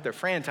about what their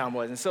Fran time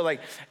was. And so, like,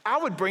 I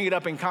would bring it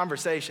up in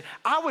conversation.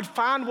 I would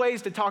find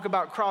ways to talk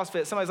about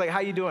CrossFit. Somebody's like, how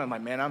you doing? I'm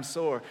like, man, I'm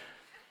sore.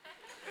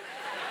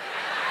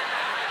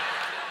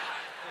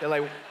 They're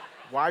like,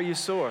 why are you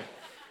sore?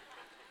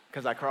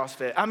 Because I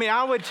CrossFit. I mean,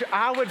 I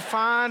would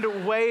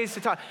find ways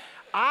to talk.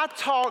 I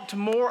talked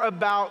more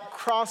about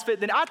CrossFit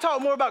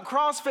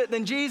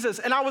than Jesus,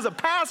 and I was a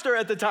pastor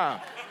at the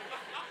time.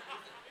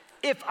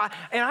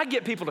 I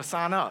get people to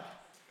sign up.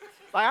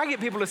 Like, I get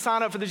people to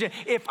sign up for the gym.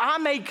 If I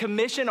made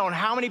commission on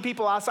how many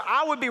people I saw,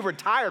 I would be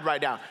retired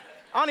right now.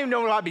 I don't even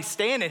know where I'd be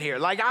standing here.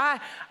 Like,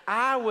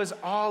 I was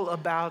all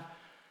about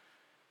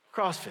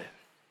CrossFit.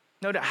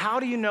 No doubt.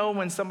 How do you know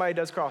when somebody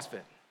does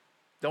CrossFit?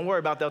 Don't worry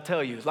about it, they'll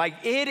tell you. Like,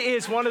 it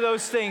is one of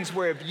those things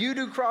where if you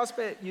do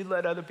CrossFit, you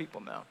let other people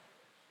know.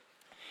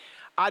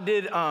 I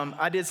did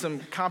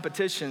some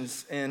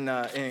competitions in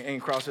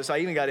CrossFit, so I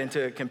even got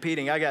into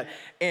competing.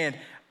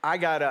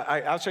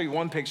 I'll show you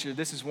one picture.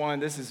 This is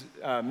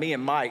me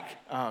and Mike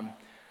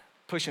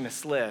pushing a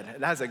sled.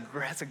 That's a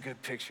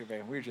good picture,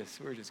 man. We're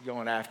just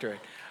going after it.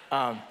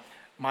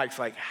 Mike's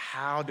like,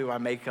 how do I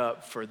make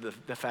up for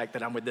the fact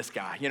that I'm with this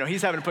guy?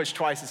 He's having to push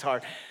twice as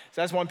hard.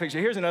 So that's one picture.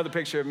 Here's another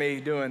picture of me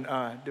doing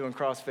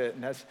CrossFit,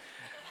 and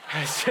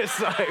it's just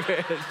like,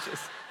 man, it's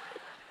just.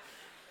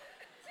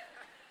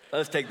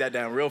 Let's take that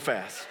down real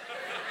fast.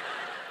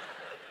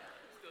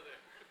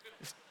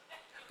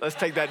 Let's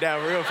take that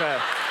down real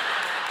fast.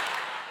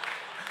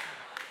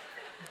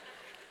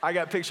 I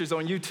got pictures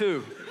on you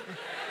too.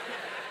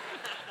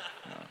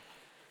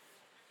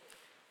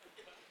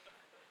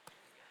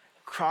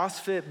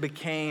 CrossFit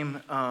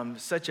became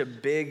such a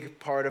big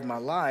part of my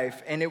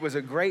life, and it was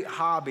a great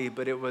hobby,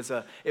 but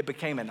it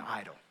became an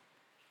idol.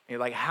 You're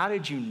like, how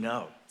did you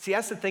know? See,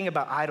 that's the thing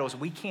about idols.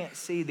 We can't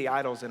see the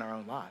idols in our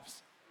own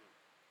lives.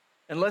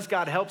 Unless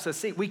God helps us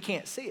see, we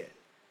can't see it.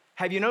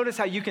 Have you noticed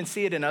how you can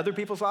see it in other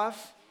people's lives?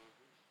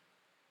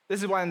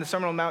 This is why in the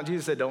Sermon on the Mount,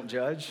 Jesus said, don't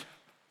judge.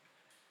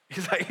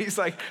 He's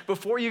like,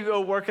 before you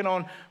go working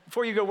on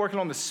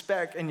the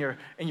speck in your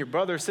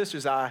brother or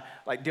sister's eye,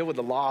 like deal with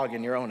the log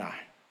in your own eye.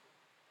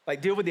 Like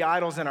deal with the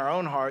idols in our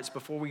own hearts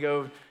before we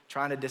go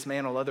trying to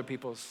dismantle other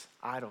people's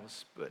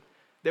idols. But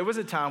there was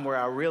a time where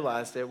I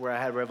realized it, where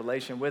I had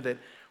revelation with it,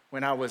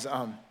 when I was,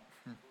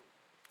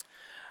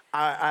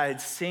 I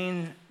had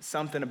seen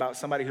something about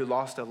somebody who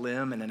lost a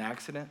limb in an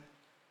accident.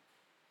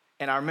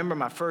 And I remember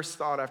my first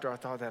thought after I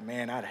thought that,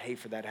 man, I'd hate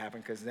for that to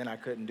happen because then I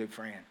couldn't do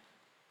Fran.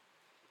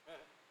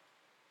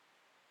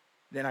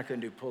 Then I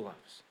couldn't do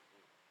pull-ups.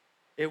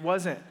 It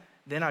wasn't,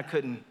 then I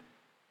couldn't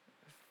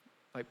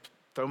like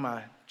throw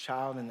my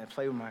child and then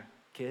play with my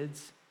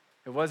kids.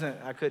 It wasn't,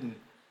 I couldn't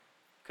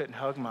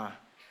hug my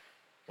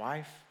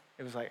wife.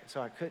 It was like,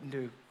 so I couldn't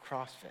do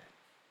CrossFit.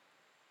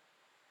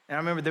 And I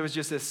remember there was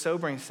just this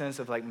sobering sense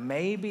of like,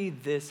 maybe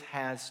this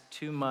has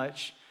too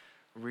much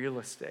real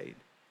estate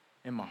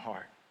in my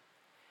heart.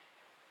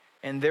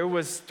 And there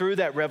was, through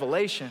that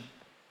revelation,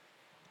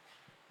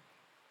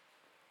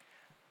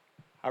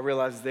 I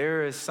realized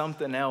there is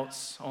something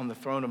else on the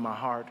throne of my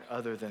heart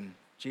other than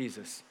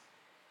Jesus.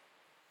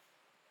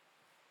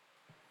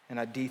 And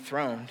I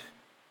dethroned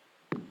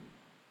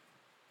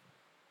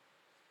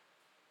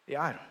the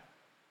idol.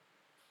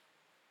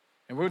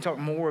 And we're going to talk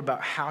more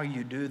about how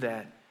you do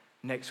that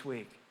next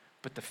week.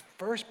 But the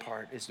first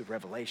part is the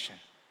revelation.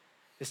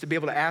 It's to be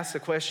able to ask the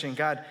question,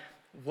 God,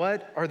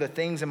 what are the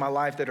things in my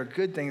life that are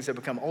good things that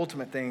become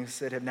ultimate things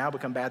that have now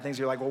become bad things?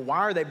 You're like, well, why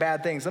are they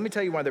bad things? Let me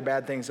tell you why they're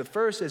bad things. The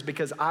first is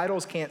because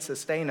idols can't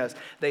sustain us.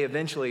 They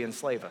eventually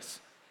enslave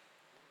us.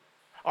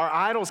 Our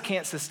idols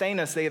can't sustain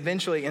us. They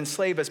eventually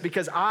enslave us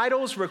because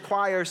idols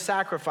require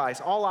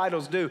sacrifice. All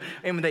idols do.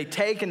 And they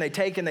take and they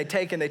take and they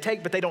take and they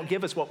take, but they don't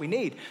give us what we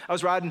need. I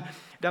was riding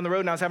down the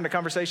road and I was having a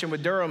conversation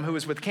with Durham, who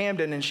was with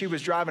Camden, and she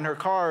was driving her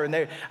car,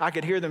 and I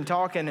could hear them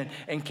talking,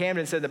 and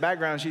Camden said in the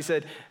background, she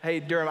said, hey,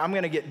 Durham, I'm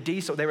going to get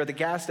diesel. They were at the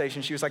gas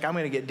station. She was like, I'm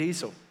going to get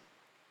diesel.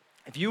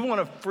 If you want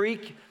to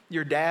freak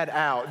your dad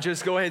out,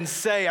 just go ahead and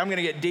say, I'm going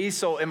to get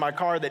diesel in my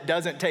car that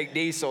doesn't take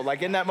diesel.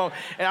 Like in that moment.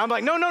 And I'm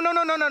like, no.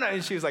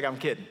 And she was like, I'm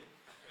kidding.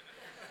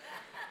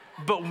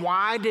 But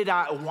why did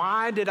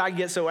I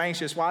get so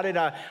anxious? Why did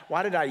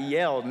I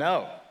yell?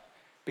 No,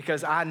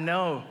 because I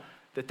know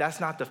that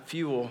that's not the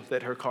fuel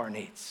that her car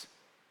needs.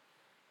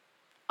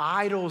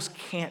 Idols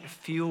can't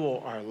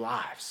fuel our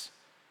lives.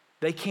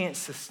 They can't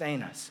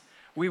sustain us.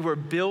 We were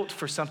built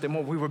for something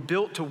more. We were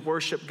built to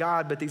worship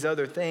God, but these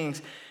other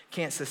things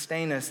can't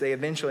sustain us. They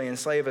eventually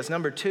enslave us.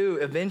 Number two,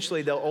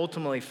 eventually they'll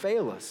ultimately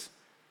fail us.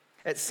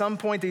 At some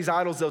point, these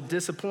idols, they'll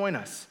disappoint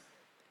us.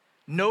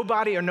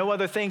 Nobody or no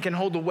other thing can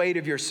hold the weight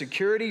of your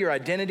security, your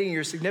identity, and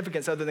your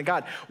significance other than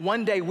God.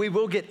 One day we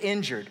will get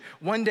injured.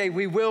 One day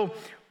we will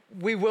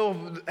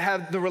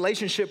have, the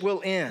relationship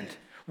will end.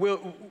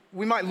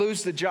 We might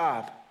lose the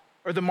job,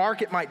 or the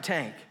market might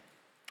tank,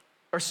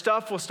 or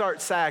stuff will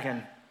start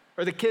sagging,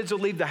 or the kids will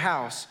leave the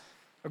house,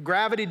 or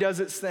gravity does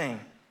its thing.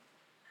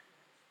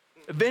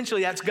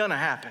 Eventually that's gonna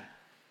happen.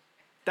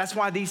 That's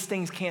why these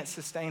things can't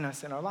sustain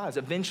us in our lives.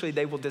 Eventually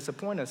they will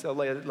disappoint us, they'll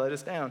let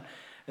us down.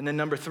 And then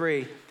number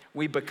three,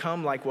 we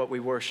become like what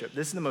we worship.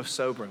 This is the most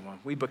sobering one.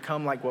 We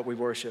become like what we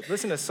worship.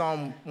 Listen to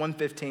Psalm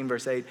 115,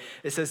 verse 8.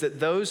 It says that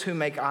those who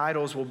make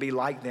idols will be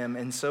like them,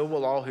 and so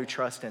will all who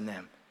trust in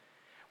them.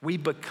 We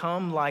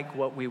become like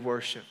what we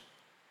worship.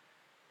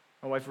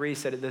 My wife Ree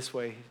said it this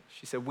way.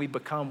 She said, we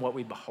become what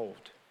we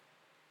behold.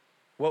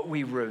 What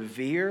we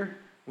revere,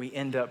 we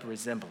end up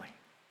resembling.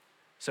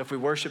 So if we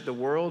worship the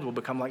world, we'll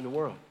become like the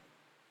world.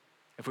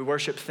 If we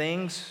worship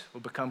things,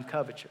 we'll become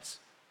covetous.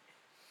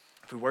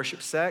 If we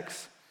worship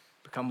sex,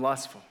 become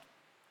lustful.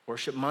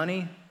 Worship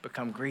money,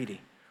 become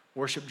greedy.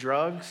 Worship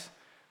drugs,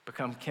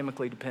 become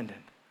chemically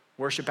dependent.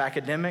 Worship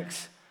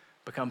academics,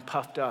 become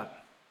puffed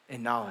up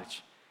in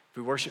knowledge. If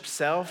we worship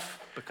self,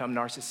 become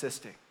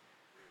narcissistic.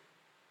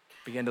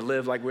 Begin to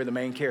live like we're the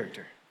main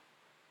character.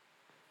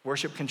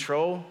 Worship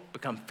control,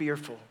 become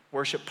fearful.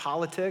 Worship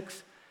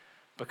politics,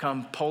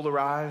 become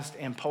polarized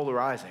and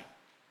polarizing.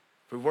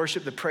 If we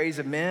worship the praise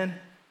of men,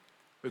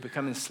 we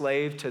become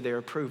enslaved to their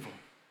approval.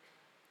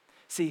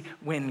 See,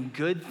 when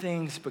good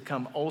things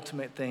become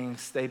ultimate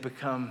things, they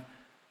become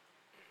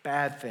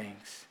bad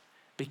things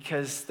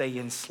because they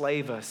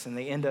enslave us and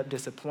they end up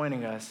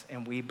disappointing us,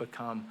 and we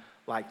become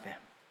like them.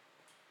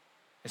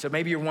 And so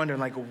maybe you're wondering,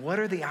 like, what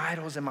are the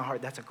idols in my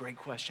heart? That's a great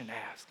question to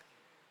ask.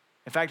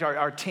 In fact,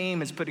 our team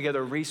has put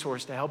together a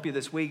resource to help you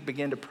this week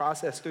begin to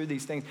process through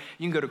these things.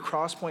 You can go to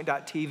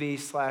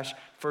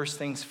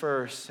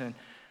crosspoint.tv/firstthingsfirst, and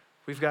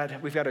we've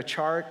got a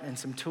chart and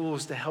some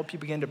tools to help you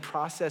begin to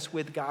process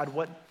with God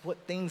what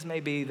things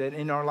may be that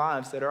in our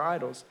lives that are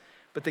idols.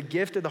 But the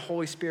gift of the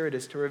Holy Spirit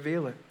is to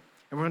reveal it.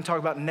 And we're going to talk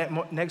about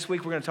next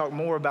week, we're going to talk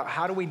more about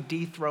how do we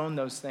dethrone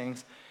those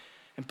things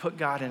and put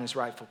God in his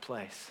rightful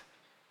place.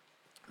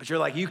 But you're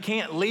like, you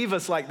can't leave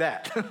us like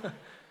that.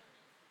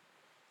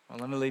 Well,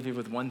 let me leave you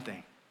with one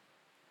thing.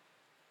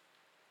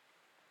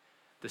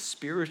 The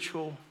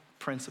spiritual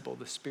principle,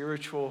 the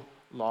spiritual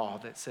law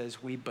that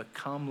says we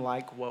become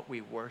like what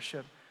we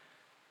worship,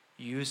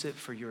 use it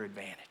for your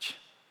advantage.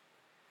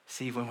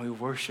 See, when we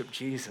worship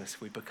Jesus,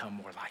 we become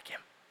more like him.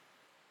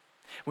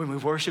 When we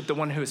worship the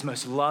one who is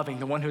most loving,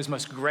 the one who is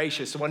most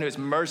gracious, the one who is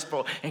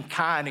merciful and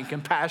kind and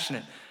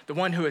compassionate, the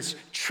one who is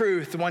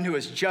truth, the one who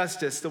is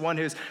justice, the one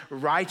who is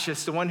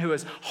righteous, the one who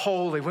is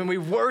holy. When we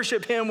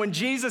worship him, when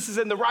Jesus is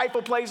in the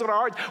rightful place on our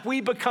hearts,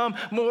 we become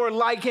more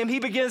like him. He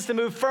begins to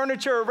move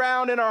furniture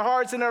around in our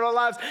hearts and in our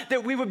lives,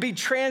 that we would be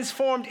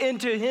transformed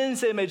into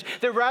his image,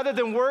 that rather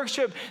than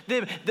worship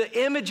the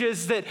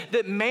images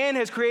that man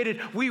has created,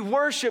 we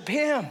worship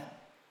him.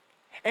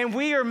 And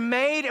we are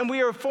made and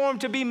we are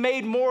formed to be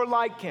made more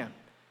like him.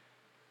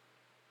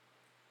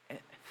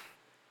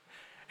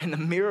 And the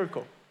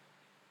miracle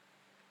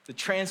the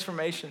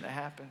transformation that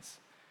happens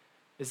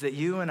is that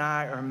you and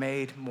I are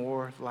made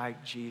more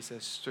like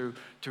Jesus through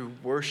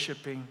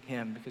worshiping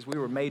him, because we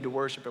were made to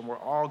worship and we're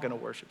all going to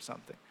worship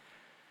something.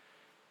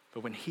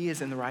 But when he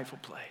is in the rightful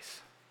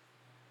place,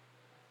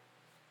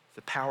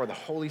 the power of the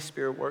Holy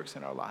Spirit works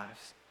in our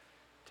lives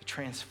to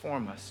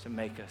transform us, to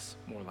make us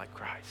more like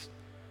Christ.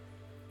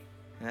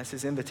 And that's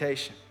his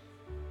invitation.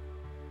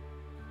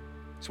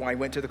 That's why he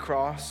went to the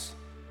cross.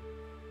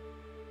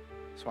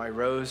 That's why he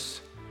rose,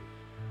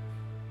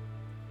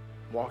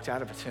 walked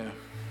out of a tomb,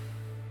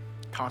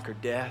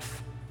 conquered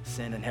death,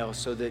 sin, and hell,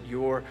 so that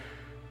your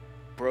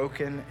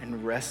broken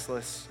and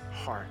restless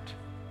heart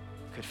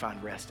could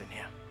find rest in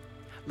him.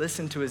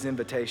 Listen to his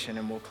invitation,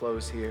 and we'll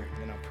close here,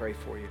 and then I'll pray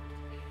for you.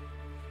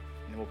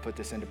 And then we'll put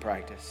this into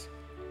practice.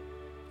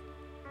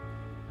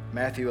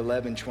 Matthew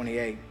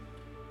 11:28.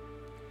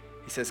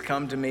 He says,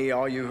 "Come to me,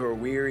 all you who are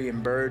weary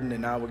and burdened,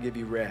 and I will give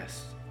you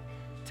rest.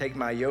 Take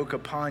my yoke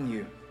upon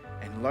you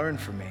and learn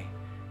from me,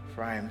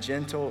 for I am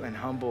gentle and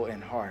humble in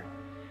heart,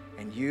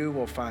 and you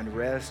will find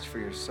rest for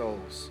your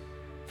souls.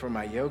 For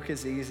my yoke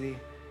is easy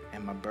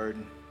and my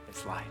burden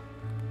is light."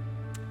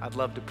 I'd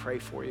love to pray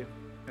for you.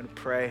 I'm going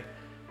to pray,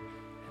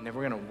 and then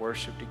we're going to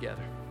worship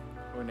together.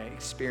 We're going to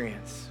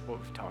experience what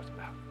we've talked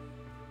about.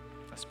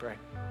 Let's pray.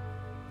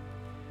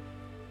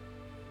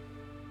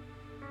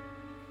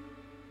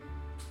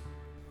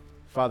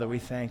 Father, we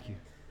thank you.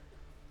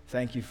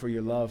 Thank you for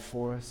your love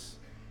for us.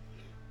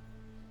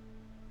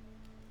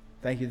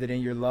 Thank you that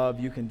in your love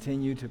you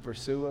continue to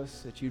pursue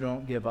us, that you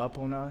don't give up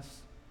on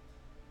us.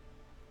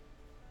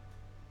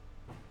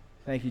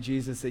 Thank you,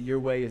 Jesus, that your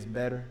way is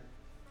better.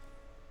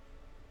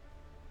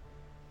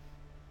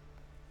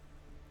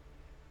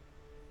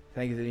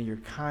 Thank you that in your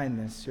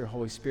kindness, your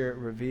Holy Spirit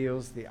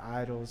reveals the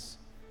idols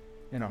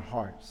in our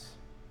hearts.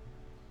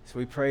 So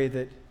we pray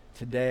that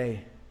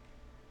today,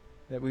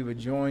 that we would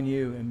join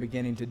you in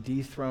beginning to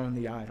dethrone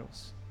the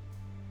idols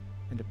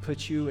and to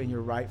put you in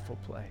your rightful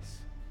place,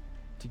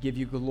 to give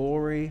you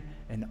glory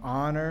and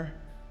honor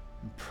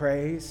and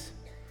praise,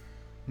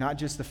 not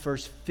just the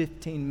first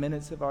 15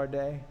 minutes of our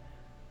day,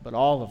 but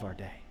all of our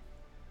day.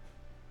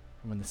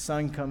 And when the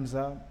sun comes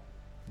up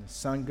and the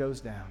sun goes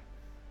down,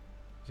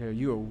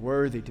 you are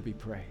worthy to be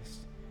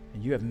praised,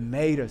 and you have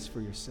made us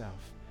for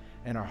yourself,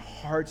 and our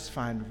hearts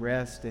find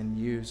rest in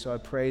you. So I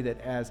pray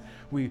that as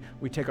we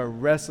take our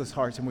restless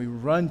hearts and we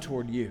run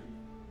toward you,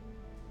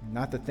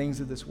 not the things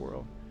of this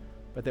world,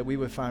 but that we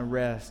would find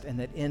rest, and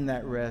that in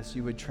that rest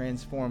you would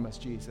transform us,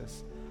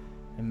 Jesus,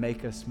 and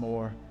make us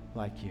more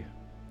like you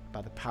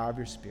by the power of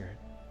your Spirit.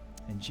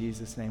 In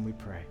Jesus' name we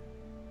pray.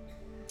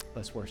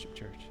 Let's worship,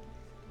 church.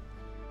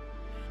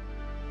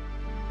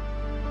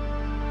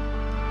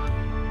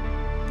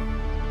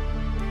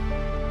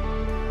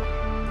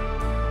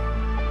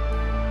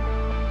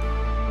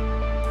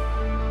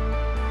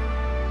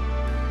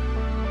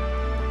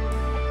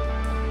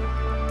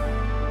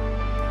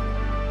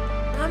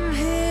 I'm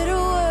here to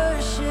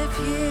worship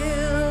you.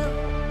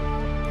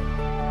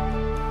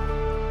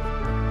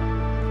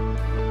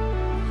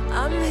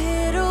 I'm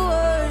here to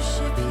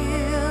worship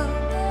you.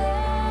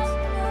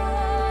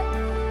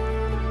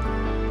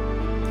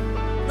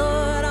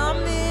 Lord, I'm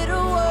here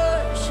to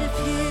worship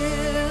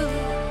you.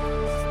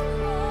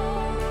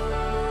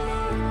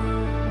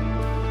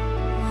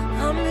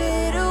 I'm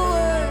here to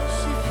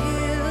worship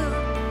you.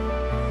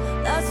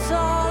 That's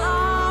all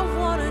I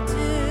want to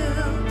do.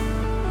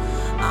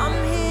 I'm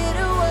here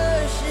to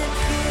worship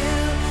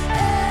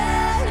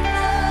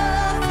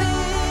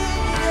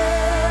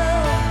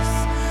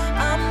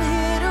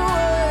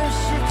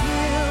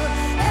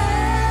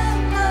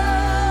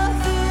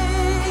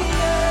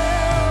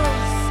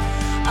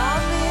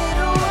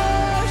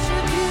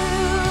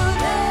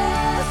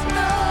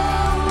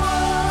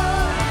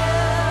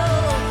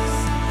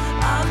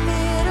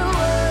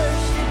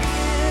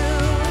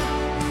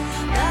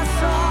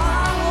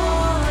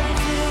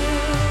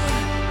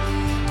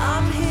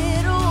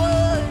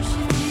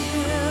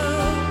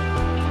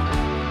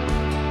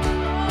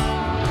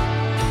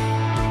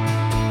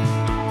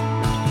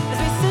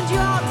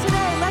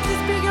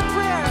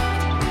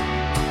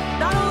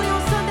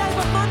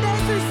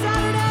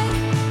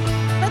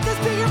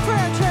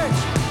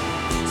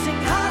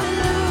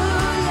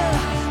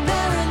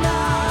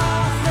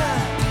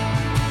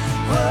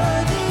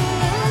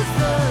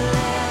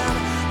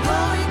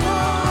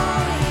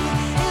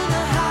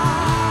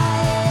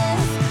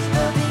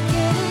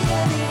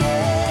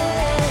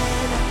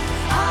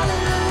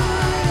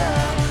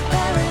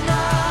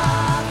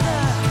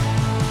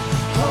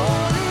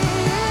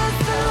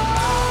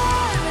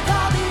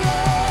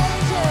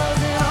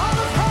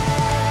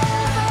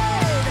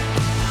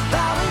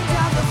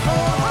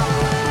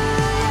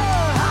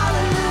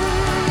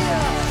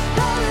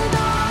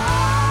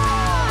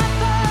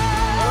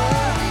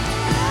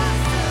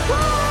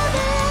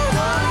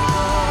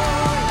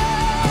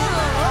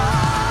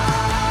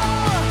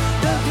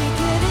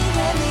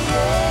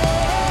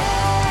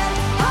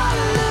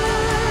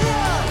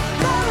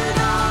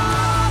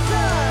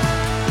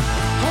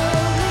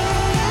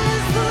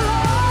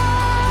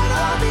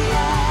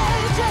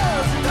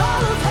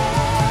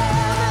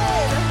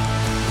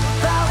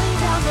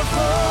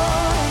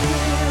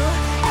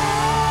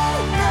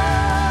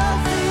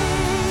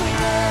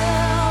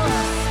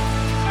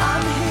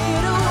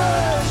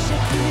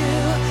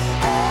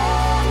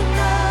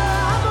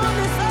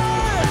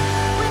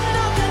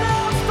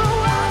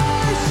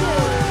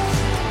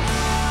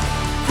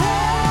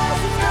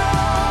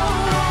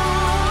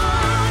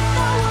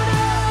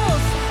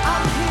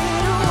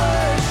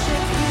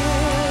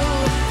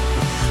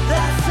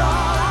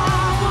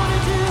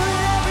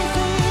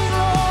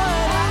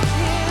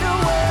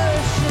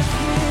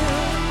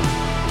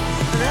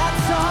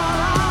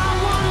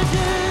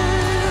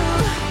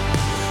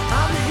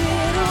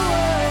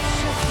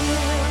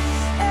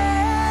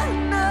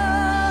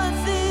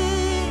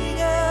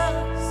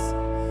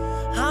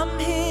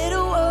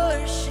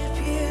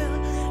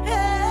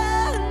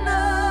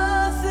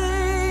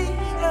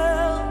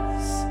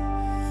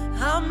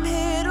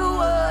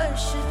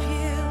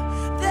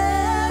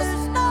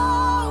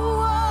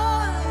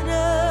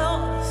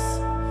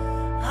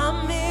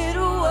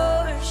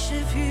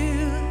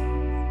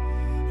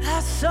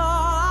all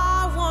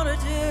I wanna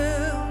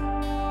do.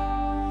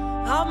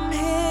 I'm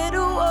here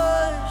to